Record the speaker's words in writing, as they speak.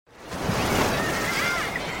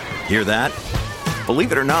Hear that?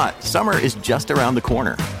 Believe it or not, summer is just around the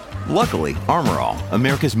corner. Luckily, Armor All,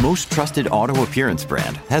 America's most trusted auto appearance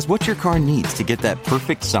brand, has what your car needs to get that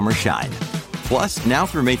perfect summer shine. Plus, now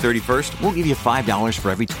through May 31st, we'll give you $5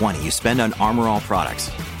 for every $20 you spend on Armor All products.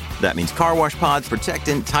 That means car wash pods,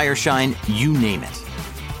 protectant, tire shine, you name it.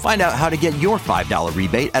 Find out how to get your $5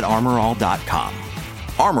 rebate at armorall.com.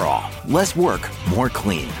 Armor All, less work, more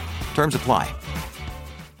clean. Terms apply.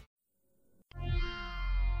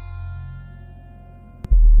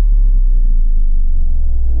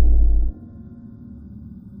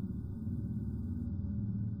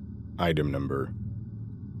 Item Number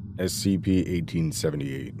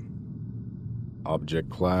SCP-1878. Object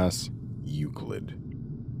Class Euclid.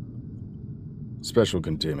 Special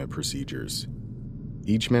Containment Procedures.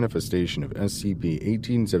 Each manifestation of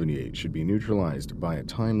SCP-1878 should be neutralized by a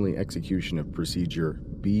timely execution of Procedure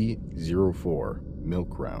B-04,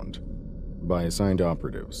 Milk Round, by assigned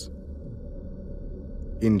operatives.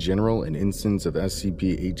 In general, an instance of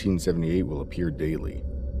SCP-1878 will appear daily.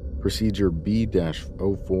 Procedure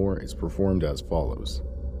B-04 is performed as follows.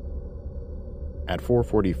 At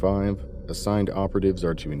 4:45, assigned operatives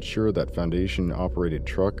are to ensure that Foundation-operated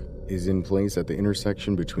truck is in place at the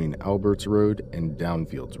intersection between Alberts Road and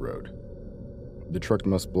Downfields Road. The truck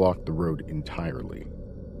must block the road entirely.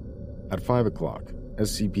 At 5 o'clock,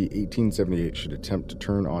 SCP-1878 should attempt to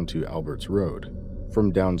turn onto Alberts Road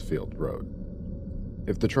from Downsfield Road.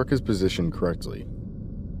 If the truck is positioned correctly,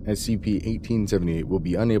 SCP-1878 will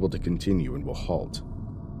be unable to continue and will halt.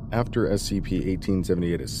 After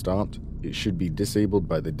SCP-1878 is stopped, it should be disabled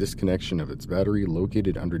by the disconnection of its battery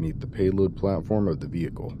located underneath the payload platform of the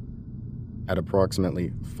vehicle. At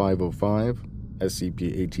approximately 5:05,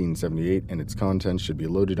 SCP-1878 and its contents should be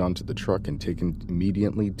loaded onto the truck and taken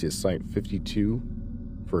immediately to Site-52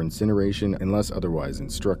 for incineration unless otherwise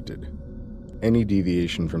instructed. Any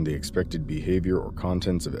deviation from the expected behavior or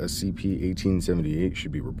contents of SCP-1878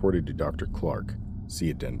 should be reported to Dr. Clark.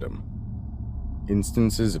 See Addendum.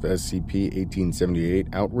 Instances of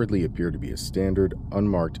SCP-1878 outwardly appear to be a standard,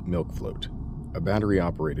 unmarked milk float, a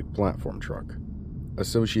battery-operated platform truck.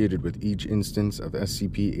 Associated with each instance of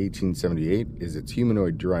SCP-1878 is its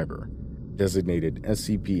humanoid driver, designated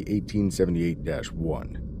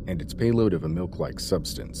SCP-1878-1, and its payload of a milk-like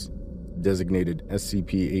substance, designated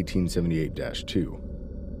SCP-1878-2.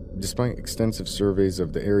 Despite extensive surveys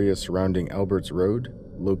of the area surrounding Alberts Road,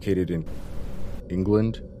 located in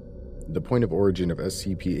England, the point of origin of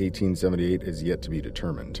SCP-1878 is yet to be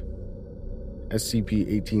determined.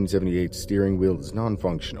 SCP-1878's steering wheel is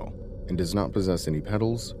non-functional and does not possess any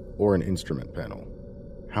pedals or an instrument panel.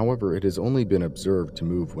 However, it has only been observed to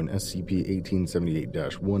move when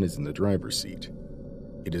SCP-1878-1 is in the driver's seat.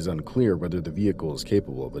 It is unclear whether the vehicle is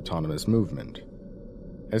capable of autonomous movement.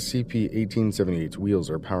 SCP-1878's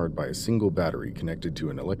wheels are powered by a single battery connected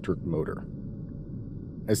to an electric motor.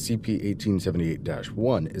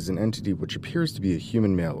 SCP-1878-1 is an entity which appears to be a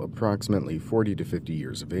human male approximately 40 to 50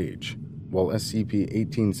 years of age, while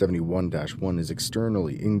SCP-1871-1 is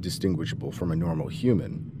externally indistinguishable from a normal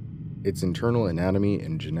human. Its internal anatomy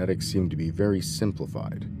and genetics seem to be very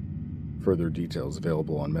simplified. Further details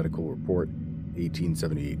available on Medical Report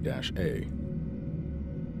 1878-A.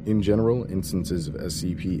 In general, instances of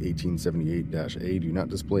SCP-1878-A do not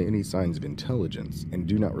display any signs of intelligence and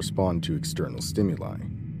do not respond to external stimuli,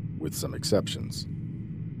 with some exceptions.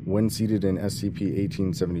 When seated in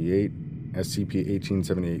SCP-1878,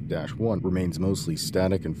 SCP-1878-1 remains mostly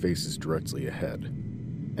static and faces directly ahead.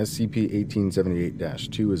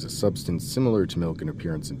 SCP-1878-2 is a substance similar to milk in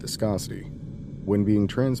appearance and viscosity. When being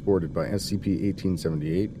transported by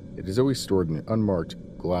SCP-1878, it is always stored in unmarked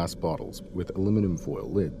glass bottles with aluminum foil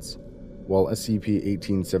lids. While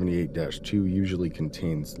SCP-1878-2 usually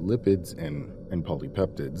contains lipids and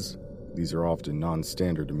polypeptides, these are often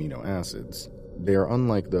non-standard amino acids. They are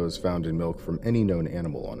unlike those found in milk from any known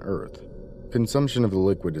animal on Earth. Consumption of the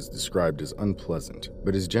liquid is described as unpleasant,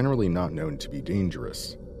 but is generally not known to be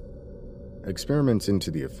dangerous. Experiments into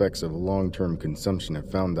the effects of long-term consumption have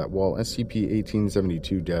found that while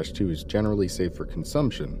SCP-1872-2 is generally safe for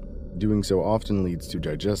consumption, doing so often leads to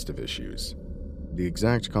digestive issues. The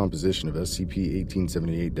exact composition of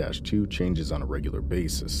SCP-1878-2 changes on a regular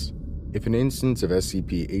basis. If an instance of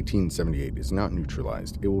SCP-1878 is not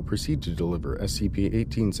neutralized, it will proceed to deliver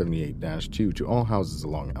SCP-1878-2 to all houses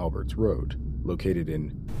along Alberts Road, located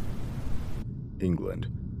in England,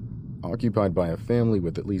 occupied by a family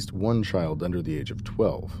with at least one child under the age of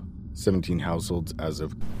 12, 17 households as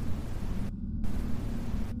of.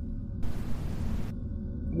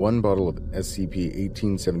 One bottle of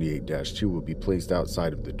SCP-1878-2 will be placed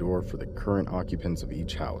outside of the door for the current occupants of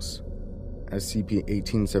each house.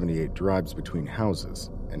 SCP-1878 drives between houses,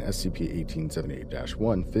 and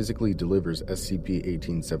SCP-1878-1 physically delivers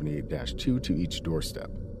SCP-1878-2 to each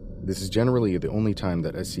doorstep. This is generally the only time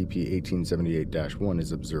that SCP-1878-1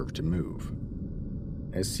 is observed to move.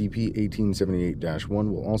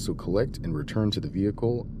 SCP-1878-1 will also collect and return to the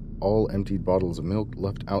vehicle all emptied bottles of milk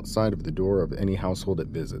left outside of the door of any household it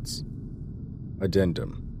visits.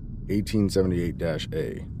 Addendum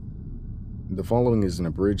 1878-A. The following is an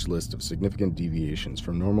abridged list of significant deviations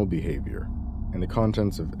from normal behavior and the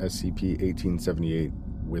contents of SCP-1878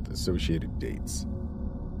 with associated dates.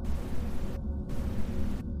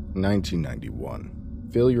 1991.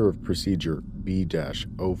 Failure of Procedure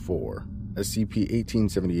B-04.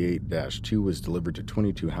 SCP-1878-2 was delivered to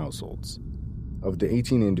 22 households. Of the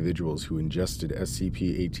 18 individuals who ingested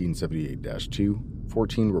SCP-1878-2,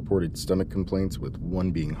 14 reported stomach complaints, with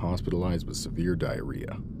 1 being hospitalized with severe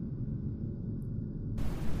diarrhea.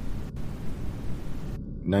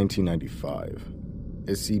 1995.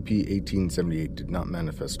 SCP-1878 did not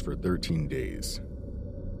manifest for 13 days.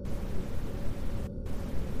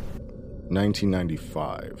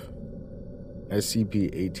 1995.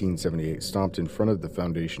 SCP-1878 stopped in front of the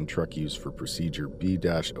Foundation truck used for Procedure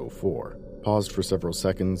B-04, paused for several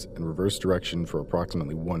seconds, and reversed direction for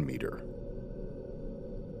approximately 1 meter.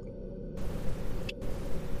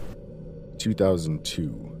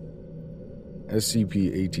 2002.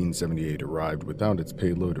 SCP-1878 arrived without its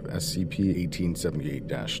payload of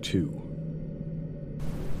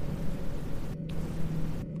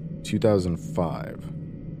SCP-1878-2. 2005.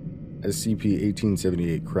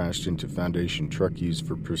 SCP-1878 crashed into Foundation truck used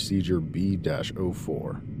for Procedure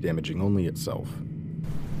B-04, damaging only itself.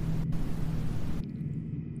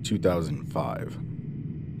 2005.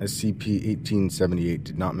 SCP-1878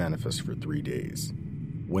 did not manifest for 3 days.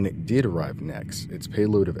 When it did arrive next, its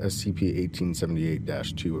payload of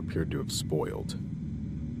SCP-1878-2 appeared to have spoiled.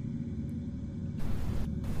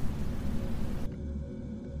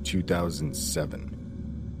 2007.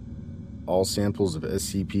 All samples of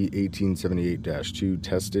SCP-1878-2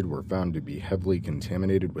 tested were found to be heavily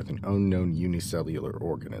contaminated with an unknown unicellular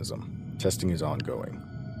organism. Testing is ongoing.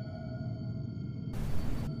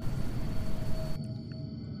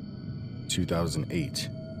 2008.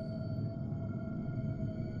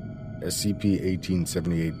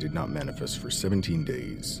 SCP-1878 did not manifest for 17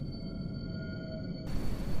 days.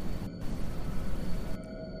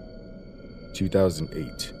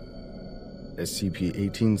 2008.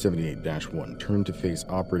 SCP-1878-1 turned to face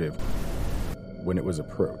Operative when it was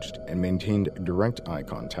approached and maintained direct eye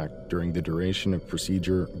contact during the duration of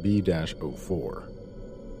Procedure B-04.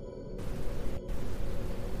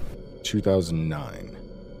 2009.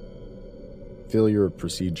 Failure of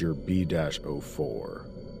Procedure B-04.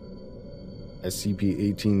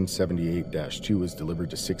 SCP-1878-2 was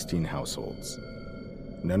delivered to 16 households.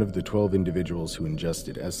 None of the 12 individuals who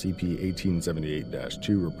ingested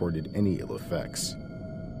SCP-1878-2 reported any ill effects.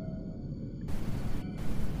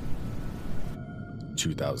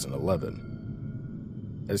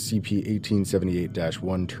 2011.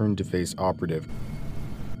 SCP-1878-1 turned to face Operative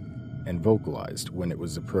and vocalized when it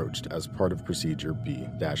was approached as part of Procedure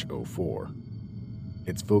B-04.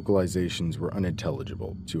 Its vocalizations were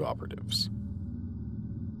unintelligible to operatives.